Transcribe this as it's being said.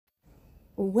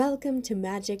Welcome to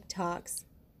Magic Talks,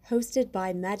 hosted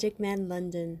by Magic Man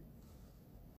London.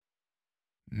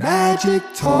 Magic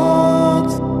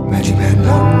Talks, Magic Man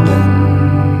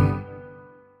London.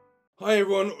 Hi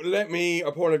everyone, let me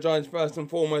apologise first and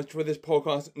foremost for this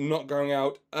podcast not going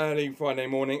out early Friday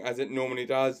morning as it normally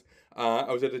does.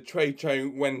 I was at a trade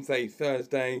show Wednesday,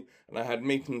 Thursday, and I had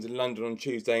meetings in London on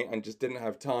Tuesday and just didn't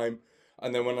have time.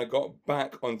 And then when I got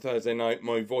back on Thursday night,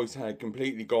 my voice had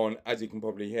completely gone, as you can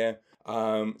probably hear.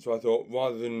 So I thought,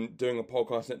 rather than doing a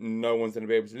podcast that no one's going to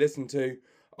be able to listen to,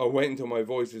 I'll wait until my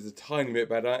voice is a tiny bit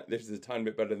better. This is a tiny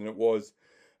bit better than it was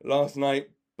last night.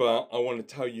 But I want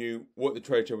to tell you what the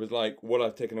trade show was like, what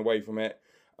I've taken away from it,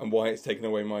 and why it's taken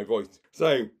away my voice.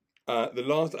 So, the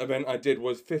last event I did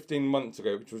was 15 months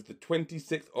ago, which was the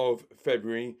 26th of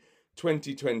February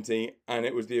 2020, and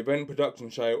it was the event production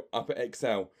show up at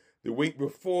Excel. The week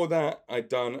before that, I'd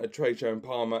done a trade show in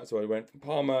Parma, so I went from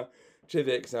Parma to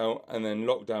the Excel, and then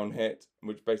lockdown hit,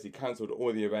 which basically cancelled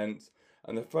all the events.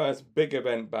 And the first big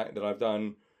event back that I've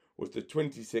done was the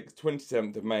 26th,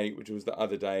 27th of May, which was the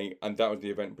other day, and that was the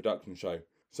event production show.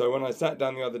 So when I sat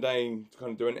down the other day to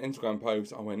kind of do an Instagram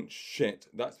post, I went, shit,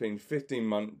 that's been 15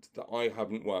 months that I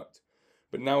haven't worked.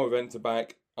 But now events are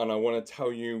back, and I want to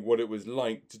tell you what it was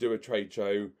like to do a trade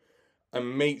show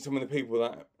and meet some of the people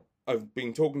that I've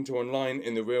been talking to online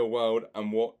in the real world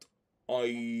and what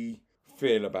I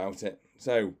feel about it.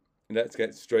 So let's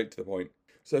get straight to the point.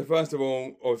 So first of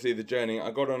all, obviously the journey.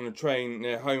 I got on a train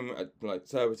near home at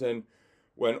Surbiton,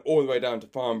 went all the way down to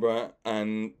Farnborough,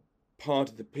 and part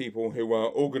of the people who were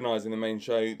organising the main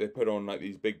show, they put on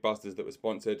these big buses that were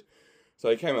sponsored. So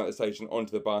I came out of the station,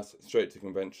 onto the bus, straight to the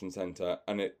convention centre,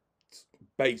 and it's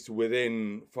based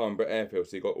within Farnborough Airfield,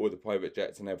 so you got all the private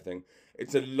jets and everything.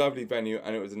 It's a lovely venue,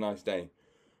 and it was a nice day.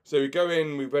 So we go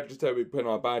in, we register, we put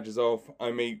our badges off.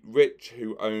 I meet Rich,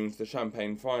 who owns the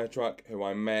Champagne Fire Truck, who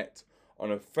I met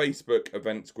on a Facebook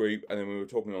events group, and then we were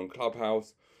talking on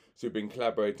Clubhouse, so we've been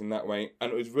collaborating that way,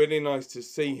 and it was really nice to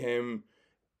see him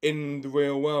in the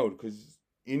real world, because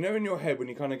you know in your head when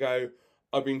you kind of go,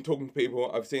 I've been talking to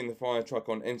people, I've seen the fire truck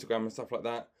on Instagram and stuff like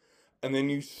that, and then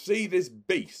you see this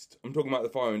beast, I'm talking about the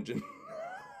fire engine,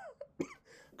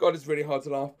 God, it's really hard to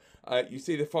laugh. You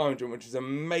see the fire engine, which is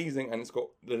amazing, and it's got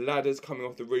the ladders coming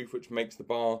off the roof, which makes the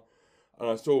bar. And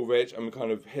I saw Rich, and we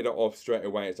kind of hit it off straight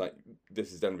away. It's like,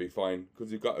 this is going to be fine,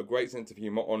 because we've got a great sense of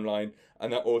humour online,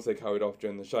 and that also carried off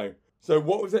during the show. So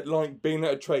what was it like being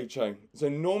at a trade show? So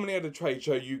normally at a trade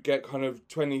show, you get kind of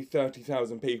 20,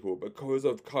 30,000 people. Because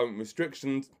of current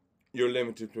restrictions, you're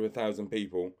limited to 1,000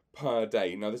 people per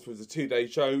day. Now, this was a 2-day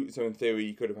show, so in theory,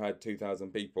 you could have had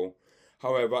 2,000 people.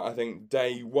 However, I think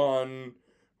day one,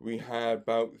 we had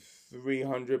about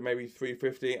 300, maybe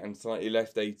 350, and slightly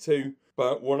less day two.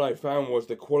 But what I found was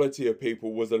the quality of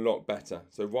people was a lot better.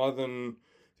 So rather than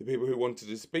the people who wanted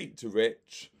to speak to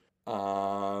Rich,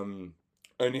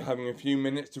 only having a few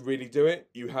minutes to really do it,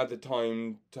 you had the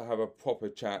time to have a proper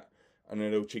chat and a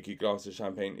little cheeky glass of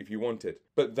champagne if you wanted.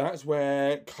 But that's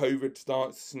where COVID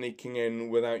starts sneaking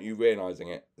in without you realising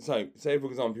it. So, say for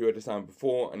example you were to stand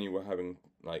before and you were having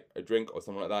a drink or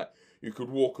something like that, you could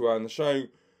walk around the show,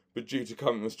 but due to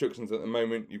current restrictions at the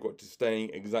moment, you've got to stay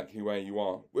exactly where you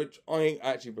are, which I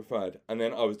actually preferred. And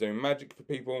then I was doing magic for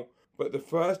people. But the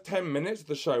first 10 minutes of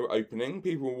the show opening,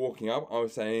 people were walking up, I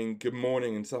was saying good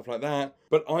morning and stuff like that.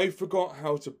 But I forgot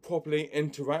how to properly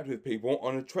interact with people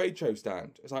on a trade show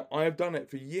stand. It's like, I have done it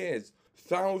for years.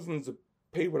 Thousands of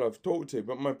people I've talked to,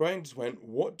 but my brain just went,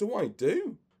 what do I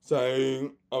do?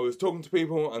 So I was talking to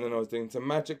people, and then I was doing some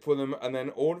magic for them. And then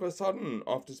all of a sudden,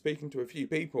 after speaking to a few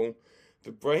people,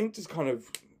 the brain just kind of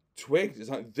twigged. It's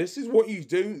like, this is what you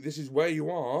do. This is where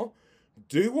you are.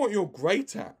 Do what you're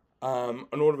great at. And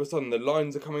all of a sudden, the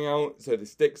lines are coming out. So the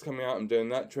stick's coming out. I'm doing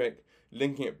that trick.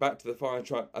 Linking it back to the fire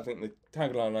truck. I think the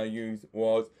tagline I used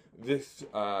was, this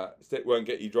stick won't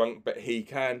get you drunk, but he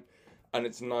can. And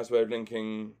it's a nice way of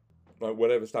linking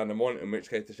whatever stand I'm on, in which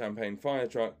case the Champagne Fire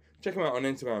Truck. Check him out on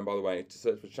Instagram, by the way, to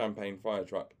search for Champagne Fire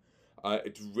Truck.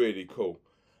 It's really cool.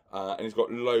 And he's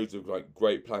got loads of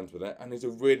great plans with it, and he's a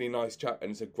really nice chap, and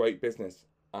it's a great business.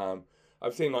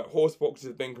 I've seen horse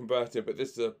boxes being converted, but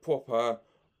this is a proper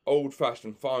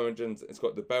old-fashioned fire engines. It's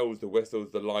got the bells, the whistles,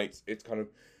 the lights. It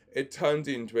turns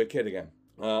you into a kid again.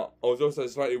 I was also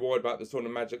slightly worried about the sort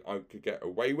of magic I could get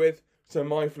away with. So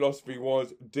my philosophy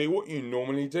was, do what you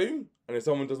normally do, and if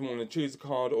someone doesn't want to choose a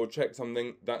card or check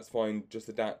something, that's fine, just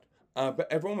adapt. But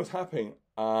everyone was happy,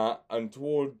 and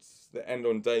towards the end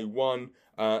on day one,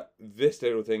 this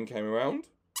little thing came around,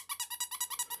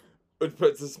 which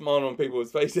puts a smile on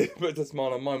people's faces, puts a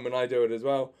smile on mine when I do it as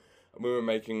well. And we were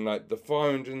making like the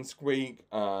fire engine squeak,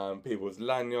 people's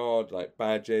lanyard, like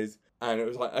badges. And it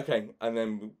was like, okay. And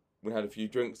then we had a few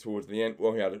drinks towards the end.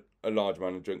 Well, we had a large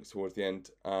amount of drinks towards the end.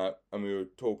 And we were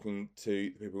talking to the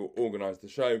people who organised the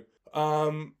show.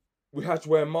 We had to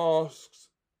wear masks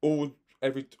all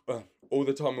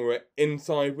the time we were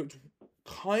inside, which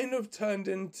kind of turned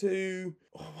into,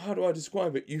 how do I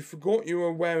describe it? You forgot you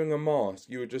were wearing a mask.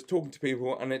 You were just talking to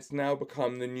people, and it's now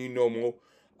become the new normal.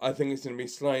 I think it's going to be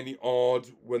slightly odd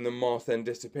when the masks then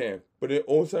disappear. But it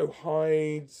also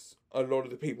hides a lot of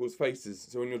the people's faces.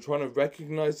 So when you're trying to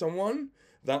recognise someone,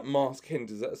 that mask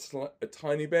hinders it a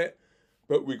tiny bit,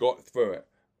 but we got through it.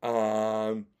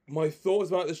 My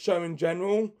thoughts about the show in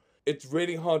general, it's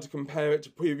really hard to compare it to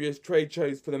previous trade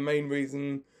shows for the main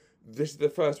reason this is the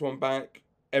first one back.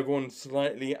 Everyone's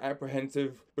slightly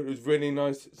apprehensive, but it was really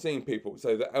nice seeing people.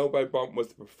 So the elbow bump was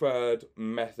the preferred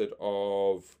method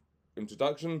of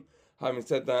introduction. Having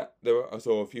said that, I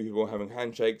saw a few people having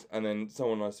handshakes, and then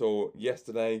someone I saw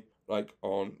yesterday,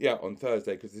 on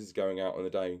Thursday, because this is going out on the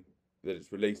day that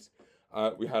it's released.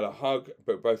 We had a hug,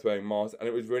 but both wearing masks, and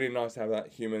it was really nice to have that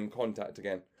human contact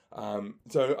again.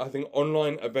 So I think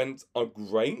online events are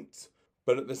great,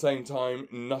 but at the same time,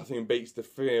 nothing beats the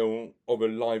feel of a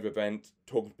live event,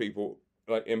 talking to people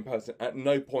in person. At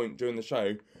no point during the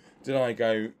show did I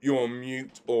go, you're on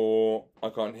mute, or I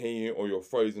can't hear you, or you're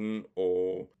frozen,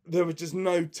 or there were just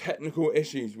no technical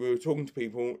issues. We were talking to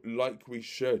people like we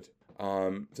should.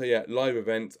 Live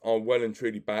events are well and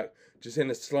truly back, just in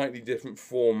a slightly different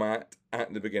format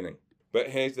at the beginning. But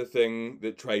here's the thing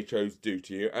that trade shows do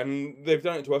to you, and they've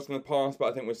done it to us in the past, but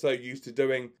I think we're so used to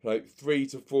doing 3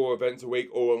 to 4 events a week,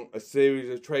 or a series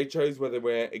of trade shows, whether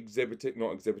we're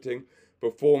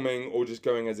performing, or just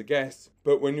going as a guest.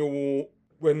 But what's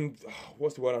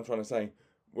the word I'm trying to say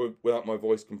without my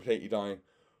voice completely dying?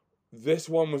 This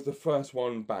one was the first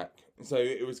one back, so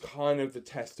it was kind of the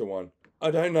tester one.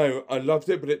 I don't know, I loved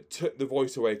it, but it took the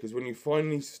voice away, because when you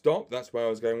finally stop, that's where I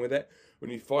was going with it.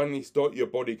 When you finally stop, your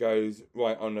body goes,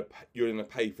 right, you're going to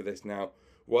pay for this now.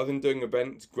 Rather than doing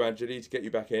events gradually to get you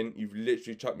back in, you've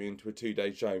literally chucked me into a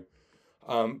 2-day show.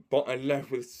 But I left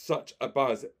with such a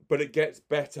buzz, but it gets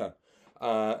better.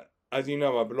 As you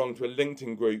know, I belong to a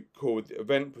LinkedIn group called the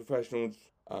Event Professionals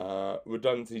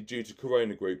Redundancy Due to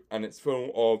Corona Group, and it's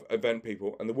full of event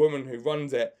people. And the woman who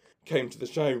runs it came to the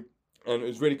show, and it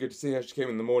was really good to see her. She came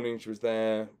in the morning, she was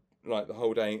there the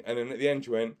whole day, and then at the end she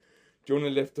went, do you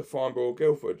want to lift to Farnborough or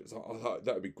Guildford? It's like, I thought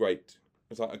that would be great.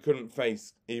 It's like I couldn't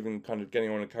face even kind of getting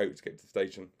on a coach to get to the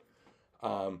station.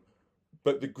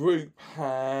 But the group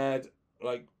had,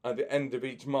 at the end of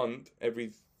each month,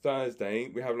 every Thursday,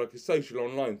 we have a social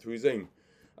online through Zoom.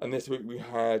 And this week we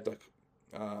had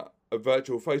a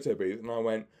virtual photo booth, and I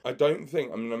went, I don't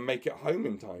think I'm going to make it home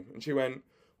in time. And she went,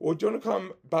 well, do you want to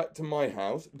come back to my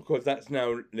house? Because that's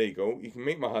now legal. You can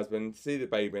meet my husband, see the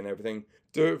baby and everything,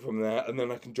 do it from there, and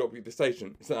then I can drop you at the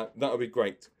station. So that would be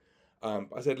great.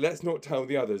 I said, let's not tell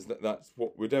the others that that's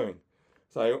what we're doing.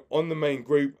 So on the main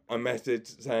group, I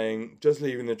messaged saying, just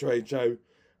leaving the trade show.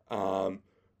 Going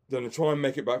to try and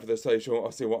make it back for the social.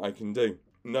 I'll see what I can do.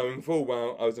 Knowing full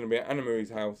well I was going to be at Anna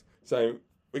Marie's house. So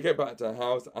we get back to her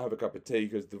house. I have a cup of tea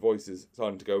because the voice is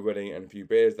starting to go ready, and a few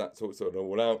beers. That sort of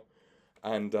all out.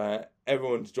 And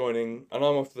everyone's joining, and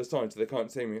I'm off to the side so they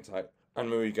can't see me. It's like,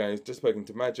 Anne-Marie goes, just spoken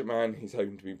to Magic Man, he's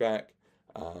hoping to be back.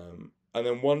 And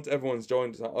then once everyone's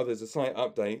joined, it's like, oh, there's a slight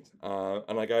update.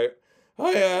 And I go,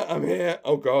 hiya, I'm here.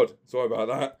 Oh, God, sorry about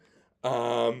that.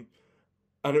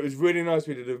 And it was really nice.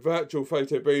 We did a virtual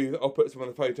photo booth. I'll put some of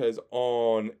the photos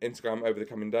on Instagram over the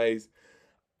coming days.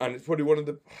 And it's probably one of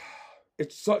the...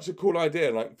 It's such a cool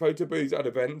idea. Photo booths at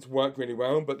events work really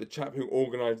well, but the chap who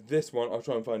organised this one, I'll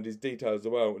try and find his details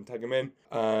as well and tag him in.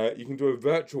 You can do a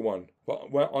virtual one.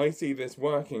 But where I see this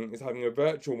working is having a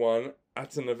virtual one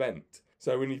at an event.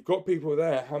 So when you've got people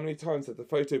there, how many times has the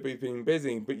photo booth been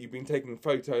busy, but you've been taking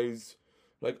photos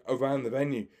around the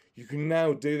venue? You can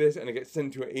now do this, and it gets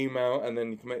sent to your email, and then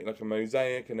you can make a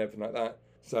mosaic and everything like that.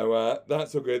 So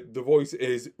that's all good. The voice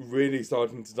is really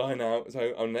starting to die now,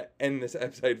 so I'm going to end this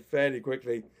episode fairly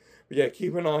quickly. But yeah,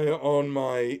 keep an eye on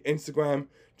my Instagram.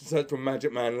 Just search for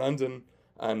Magic Man London,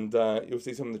 and you'll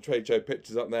see some of the trade show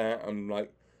pictures up there, and a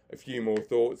few more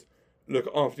thoughts. Look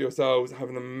after yourselves. Have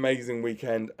an amazing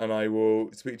weekend, and I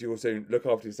will speak to you all soon. Look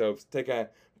after yourselves. Take care.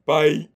 Bye.